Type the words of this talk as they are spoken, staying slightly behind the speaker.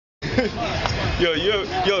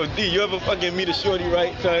D, you ever fucking meet a shorty,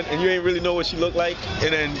 right, son, and you ain't really know what she look like,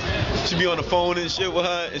 and then she be on the phone and shit with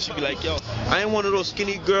her, and she be like, yo, I ain't one of those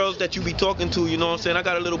skinny girls that you be talking to, you know what I'm saying? I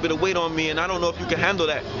got a little bit of weight on me, and I don't know if you can handle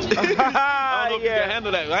that. I don't know if you can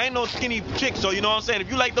handle that. I ain't no skinny chick, so you know what I'm saying? If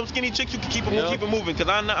you like them skinny chicks, you can keep it moving, because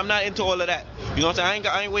I'm not into all of that. You know what I'm saying?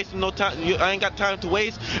 I ain't wasting no time. I ain't got time to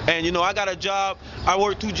waste, and you know, I got a job. I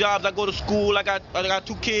work 2 jobs. I go to school. I got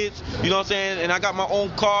 2 kids. You know what I'm saying? And I got my own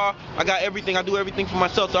car. I got everything. I do everything for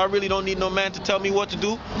myself, so I really don't need no man to tell me what to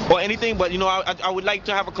do or anything. But you know, I would like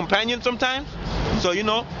to have a companion sometimes. So you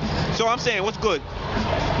know, so I'm saying, what's good?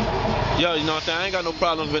 Yo, you know what I'm saying? I ain't got no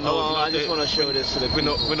problems with no. You know, I just want to show this to the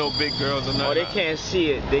people. With no big girls or nothing. Oh, they can't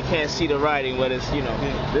see it. They can't see the writing, but it's, you know,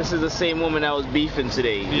 this is the same woman that was beefing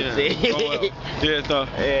today. Yeah. So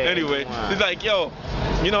anyway, it's like, yo,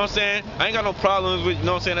 you know what I'm saying? I ain't got no problems with, you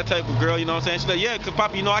know what I'm saying, that type of girl, you know what I'm saying? She's like, yeah, cause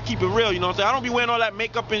Poppy, you know, I keep it real, you know what I'm saying? I don't be wearing all that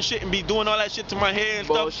makeup and shit and be doing all that shit to my hair and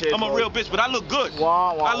stuff. I'm a real bitch, but I look good.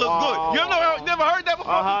 I look good. You never heard that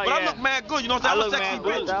before? But I look mad good, you know what I'm saying? I'm a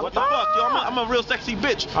sexy bitch. What the fuck, yo? I'm a real sexy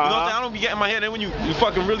bitch. You know what I'm saying? I don't be getting my hair. Then when you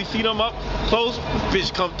fucking really see them up close,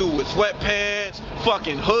 bitch come through with sweatpants,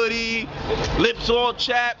 fucking hoodie, lips all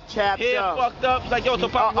chapped, hair fucked up. It's like, yo, so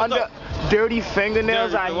Poppy, what's up? Dirty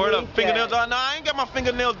fingernails. Fingernails. No, I ain't got my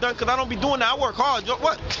fingernails done because I don't be doing that. I work hard. Yo,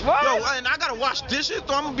 what? Yo, and I gotta wash dishes,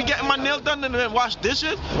 so I'm gonna be getting my nails done and then wash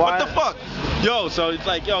dishes. What the fuck? Yo, so it's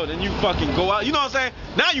like, yo, then you fucking go out. You know what I'm saying?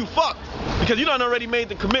 Now you fucked because you done already made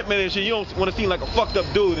the commitment and shit. You don't want to seem like a fucked up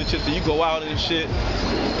dude and shit. So you go out and shit.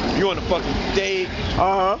 You on the fucking date.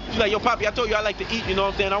 She's like, yo, Poppy, I told you I like to eat. You know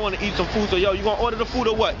what I'm saying? I want to eat some food. So yo, you gonna order the food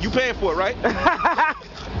or what? You paying for it, right?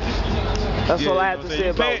 That's all I have to say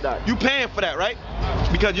about that. You paying for that, right?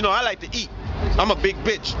 Because, you know, I like to eat. I'm a big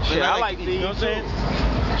bitch. Shit, I like to eat, you know what I'm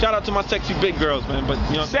saying? Shout out to my sexy big girls, man. But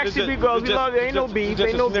you know, sexy big girls, we love it. Ain't no beef,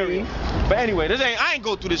 ain't no beef. But anyway, I ain't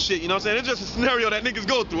go through this shit, you know what I'm saying? It's just a scenario that niggas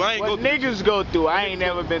go through. I ain't go through. Niggas go through. I ain't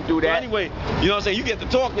never been through that. So anyway, you know what I'm saying? You get to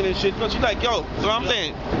talking and shit, but you like, yo, so I'm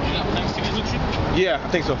saying. You got blank CDs with you? Yeah, I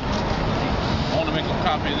think so. I want to make a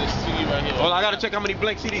copy of this CD right here. Well, I gotta check how many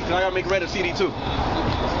blank CDs, because I gotta make red a CD too.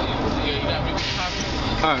 Yeah, you gotta make a copy.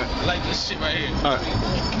 Alright. I like this shit right here. Alright.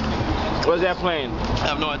 What's that playing? I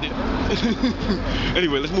have no idea.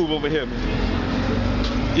 Anyway, let's move over here,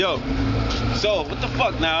 man. Yo, so what the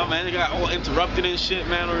fuck now, man? They got all interrupted and shit,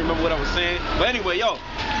 man. I don't remember what I was saying. But anyway, yo,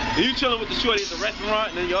 you chilling with the shorty at the restaurant,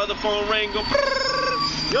 and then your other phone ring, go,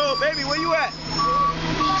 yo, baby, where you at?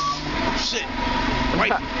 Shit.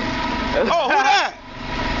 Right. Oh, who that?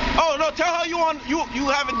 Oh no, tell her you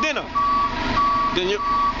having dinner. Then you.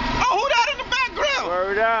 Oh, who that in the background?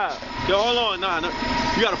 Word up. Yo, hold on, nah,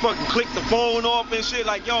 you gotta fucking click the phone off and shit.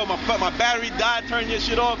 Like, yo, my battery died. Turn your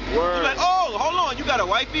shit off. Word. You're like, oh, hold on, you got a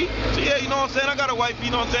wifey? So yeah, you know what I'm saying? I got a wifey.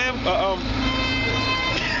 You know what I'm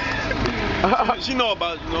saying? She know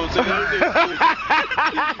about it, you know what I'm saying?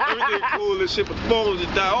 Everything cool and shit, but the phone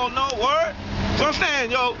just died. Oh no, word. So I'm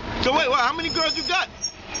saying, yo. So wait, how many girls you got?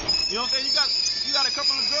 You know what I'm saying? You got a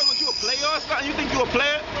couple of girls, but you a player or something? You think you a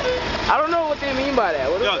player? I don't know what they mean by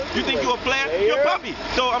that. Yo, you think you a player? Yo, Poppy.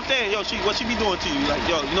 So I'm saying, yo, what she be doing to you? Like,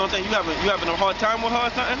 yo, you know what I'm saying? You having a hard time with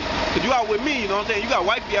her or something? Cause you out with me, you know what I'm saying? You got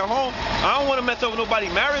wifey at home. I don't want to mess up with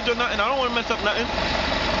nobody's marriage or nothing. I don't want to mess up nothing.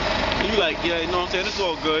 And you like, yeah, you know what I'm saying? It's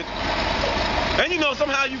all good. And you know,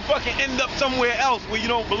 somehow you fucking end up somewhere else where you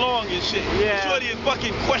don't belong and shit. Yeah. Shorty is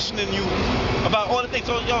fucking questioning you about all the things.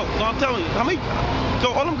 So, yo, I'm telling you,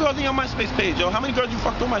 so all them girls in your MySpace page, yo, how many girls you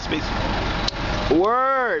fucked on MySpace?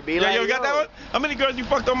 Word, be like, yo, you got that one? How many girls you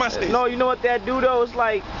fucked on MySpace? No, you know what that do though? It's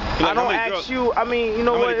like, I don't ask you, I mean, you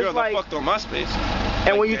know what, it's like. How many girls I fucked on MySpace?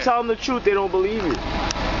 And when you tell them the truth, they don't believe you.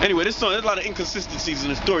 Anyway, there's a lot of inconsistencies in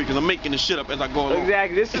the story because I'm making the shit up as I go along.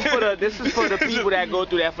 Exactly. This is for the people that go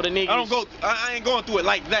through that, for the niggas. I ain't going through it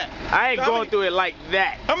like that. I ain't going through it like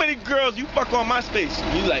that. How many girls you fuck on MySpace?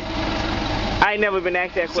 You like? I ain't never been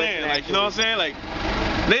asked that question. Like, you know what I'm saying? Like,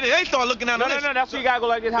 they start looking at No, that's what you gotta go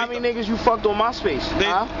like this. How many niggas you fucked on MySpace?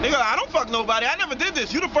 Nigga, I don't fuck nobody. I never did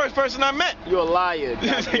this. You the first person I met. You're a liar.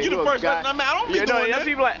 You the first person I met. I don't be doing that.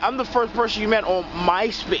 People like, I'm the first person you met on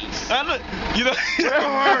MySpace. You know.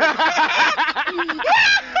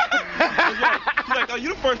 She's like, oh, you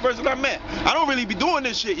the first person I met. I don't really be doing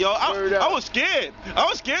this shit, yo. I was scared. I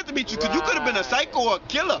was scared to meet you because you could have been a psycho or a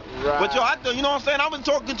killer. But yo, you know what I'm saying? I've been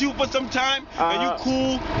talking to you for some time, and you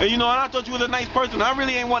cool, and you know, and I thought you was a nice person. I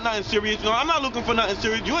really ain't want nothing serious. You know, I'm not looking for nothing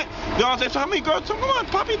serious. You know what I'm saying? So how many girls? So come on,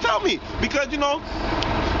 Poppy, tell me, because you know,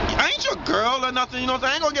 I ain't your girl or nothing. You know what I'm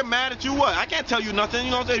saying? I ain't gonna get mad at you. What? I can't tell you nothing.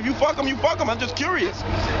 You know what I'm saying? If you fuck them, you fuck them. I'm just curious.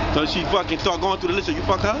 So she fucking start going through the list. So you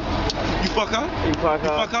fuck her? You fuck her? You fuck her?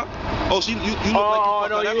 You fuck her? Oh, you look like you Oh, fuck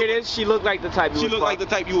no, her. you That's hear what- this? She look like the type you She would look fuck. like the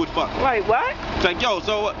type you would fuck. Like, what? It's like, yo,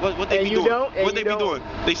 so what they And be you doing? don't? And What they you be don't? doing?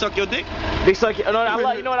 They suck your dick? They suck your, no, I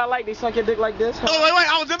like, you know what I like? They suck your dick like this. Huh? Oh,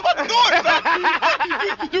 wait, I was just about to do it, son.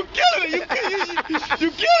 You killing it.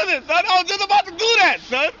 You killing it, son. I was just about to do that,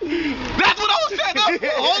 son. That's what I was saying.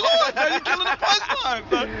 Hold on, son. You killing the punchline,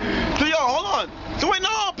 son. So, yo, hold on. So, wait, no,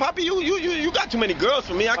 Poppy, you got too many girls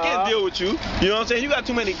for me. I can't deal with you. You know what I'm saying? You got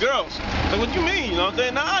too many girls. Like, what you mean? You know what I'm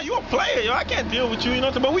saying? Nah, you a player, yo. I can't deal with you, you know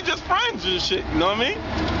what I'm saying? But we just friends and shit, you know what I mean?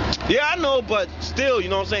 Yeah, I know, but still, you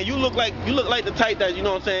know what I'm saying? You look like the type that, you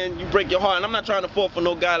know what I'm saying, you break your heart. And I'm not trying to fall for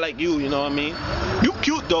no guy like you know what I mean? You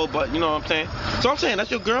cute though, but you know what I'm saying? So I'm saying,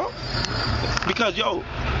 that's your girl? Because, yo,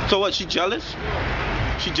 so what, she jealous?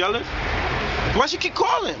 She jealous? Why she keep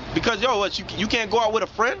calling? Because, yo, what, you can't go out with a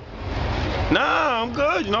friend? Nah, I'm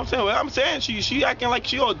good, you know what I'm saying? Well, I'm saying she acting like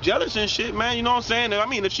she all jealous and shit, man, you know what I'm saying? I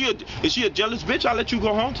mean, if she a jealous bitch, I'll let you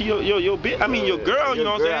go home to your bitch. I mean, your girl, you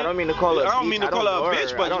know what I'm saying? I don't mean to call her a bitch. I don't mean to call her a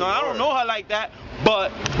bitch, but, you know, I don't know her like that.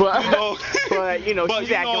 But you know,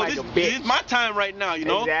 she's acting like a bitch. This is my time right now, you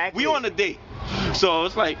know? Exactly. We on a date. So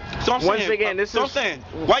it's like, so I'm Once saying, again, this so is... I'm saying,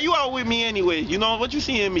 why you out with me anyway? You know, what you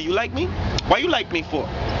see in me? You like me? Why you like me for?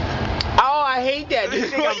 Oh, I hate that. You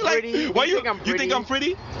think I'm pretty? Why you think I'm pretty? You think I'm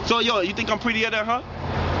pretty? So, yo, you think I'm prettier than her?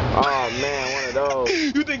 Oh, man, one of those.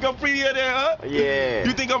 You think I'm prettier than her? Yeah.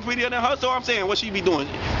 You think I'm prettier than her? So I'm saying, what she be doing?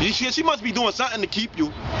 She must be doing something to keep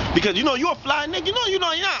you. Because, you know, you a fly nigga. You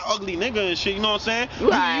know, you're not ugly nigga and shit. You know what I'm saying?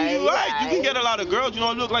 Right, You right. You can get a lot of girls. You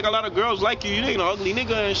know, look like a lot of girls like you. You ain't an ugly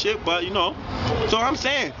nigga and shit. But, you know. So I'm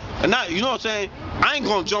saying. And not, you know what I'm saying? I ain't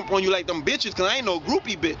gonna jump on you like them bitches. Because I ain't no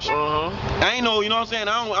groupie bitch. I ain't no, you know what I'm saying?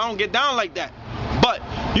 I don't get down like that. But,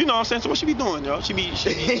 you know what I'm saying? So what she be doing, yo? She be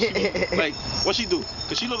like, what she do?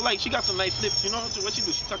 Because she look like she got some nice lips, you know? So what she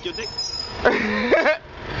do? She suck your dick?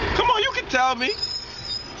 Come on, you can tell me.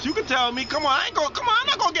 You can tell me. Come on, I'm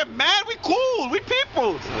not gonna get mad. We cool. We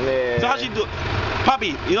people. Yeah. So how she do? Poppy,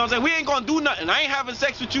 you know what I'm saying? We ain't gonna do nothing. I ain't having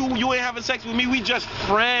sex with you. You ain't having sex with me. We just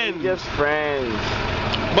friends. Just friends.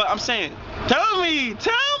 But I'm saying, tell me.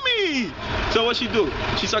 So what she do?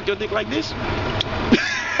 She suck your dick like this?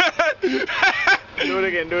 Do it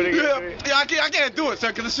again. Yeah, I can't do it,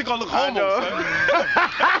 son, because this shit gonna look homo, son.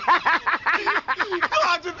 No,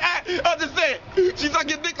 I'm just saying. She suck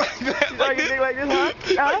your dick like that. Like your dick like this, huh?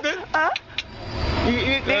 Like this?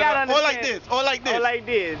 They gotta understand. Or like this. Or like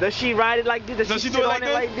this. Does she ride it like this? Does she do it sit on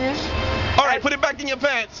it like this? All right, put it back in your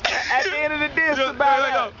pants. At the end of the day, it's All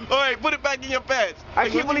about right, put it back in your pants. I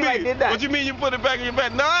can't believe I did that. What you mean you put it back in your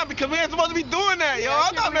pants? Nah, because we ain't supposed to be doing that, yo. Yeah,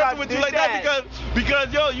 I'm not messing with you like that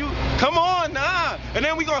because yo, you come on, nah. And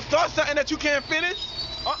then we gonna start something that you can't finish?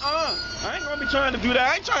 I ain't gonna be trying to do that.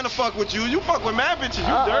 I ain't trying to fuck with you. You fuck with mad bitches.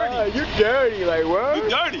 You dirty. You dirty, like what? You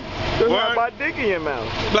dirty. There's not my dick in your mouth.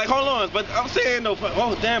 Like, hold on, but I'm saying though,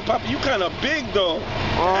 oh damn, Poppy, you kind of big though.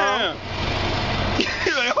 Damn.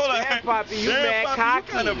 Like, hold on. Damn, Poppy, you damn, mad Poppy,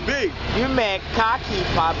 cocky. You kind of big. You mad cocky,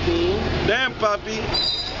 Poppy. Damn, Poppy.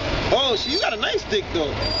 Oh, you got a nice dick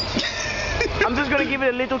though. I'm just gonna give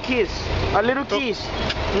it a little kiss. A little kiss.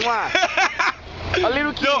 Mwah. A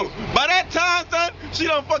little kiss. Yo, by that time, son, she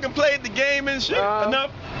done fucking played the game and shit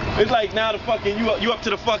enough. It's like now the fucking you up to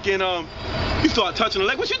the fucking you start touching the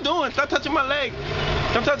leg. What you doing? Stop touching my leg.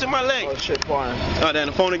 Stop touching my leg. Oh shit, porn. Oh, damn,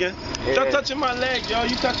 the phone again. Yeah. Stop touching my leg, yo.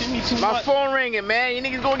 You touching me too much. My phone ringing, man. You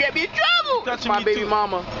niggas gonna get me in trouble. Touching my me baby too.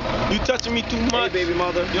 mama. You touching me too much. Hey, baby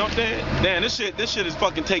mother. You know what I'm saying? Damn, this shit is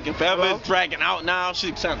fucking taking forever. Hello? It's dragging out now.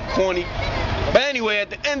 Shit sound corny. But anyway, at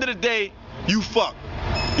the end of the day, you fuck.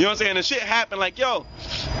 You know what I'm saying? The shit happened like, yo,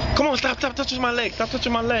 come on, stop touching my leg. Stop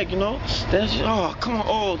touching my leg, you know? Oh, come on.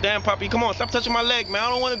 Oh, damn, Poppy. Come on, stop touching my leg, man. I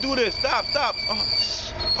don't want to do this. Stop.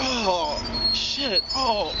 Oh, shit.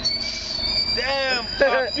 Oh, damn,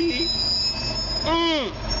 Poppy.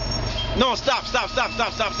 No, stop.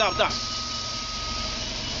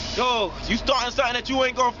 Yo, you starting something that you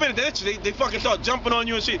ain't gonna finish. They fucking start jumping on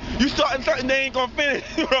you and shit. You starting something they ain't gonna finish.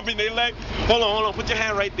 Rubbing their leg. Hold on. Put your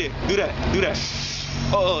hand right there. Do that.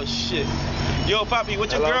 Oh, shit. Yo, Poppy,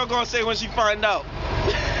 what your girl gonna say when she find out?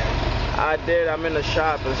 I did. I'm in the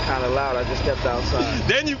shop. It's kind of loud. I just stepped outside.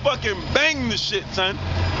 Then you fucking bang the shit, son.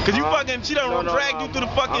 Cause you fucking, she done drag you through the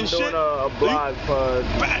fucking shit. I'm doing a blog for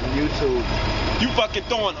YouTube. You fucking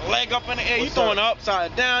throwing a leg up in the air. You throwing her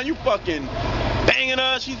upside down. You fucking banging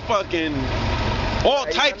her. She's fucking all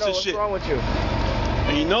types of shit. What's wrong with you?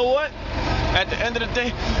 And you know what? At the end of the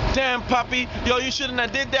day, damn, Poppy, yo, you shouldn't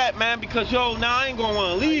have did that, man, because, yo, now I ain't gonna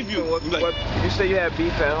want to leave you. You say you have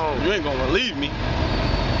beef at home. You ain't gonna want to leave me.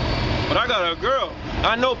 But I got a girl.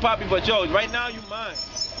 I know, Poppy, but, yo, right now you mine.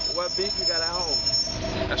 What beef you got at home?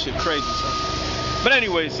 That shit crazy, son. But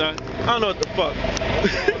anyway, son, I don't know what the fuck.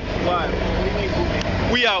 Why? What do you mean,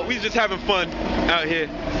 booty? We out. We just having fun out here.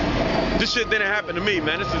 This shit didn't happen to me,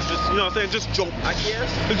 man. This is just, you know what I'm saying? Just joke. I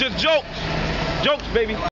guess. It's just jokes. Jokes, baby.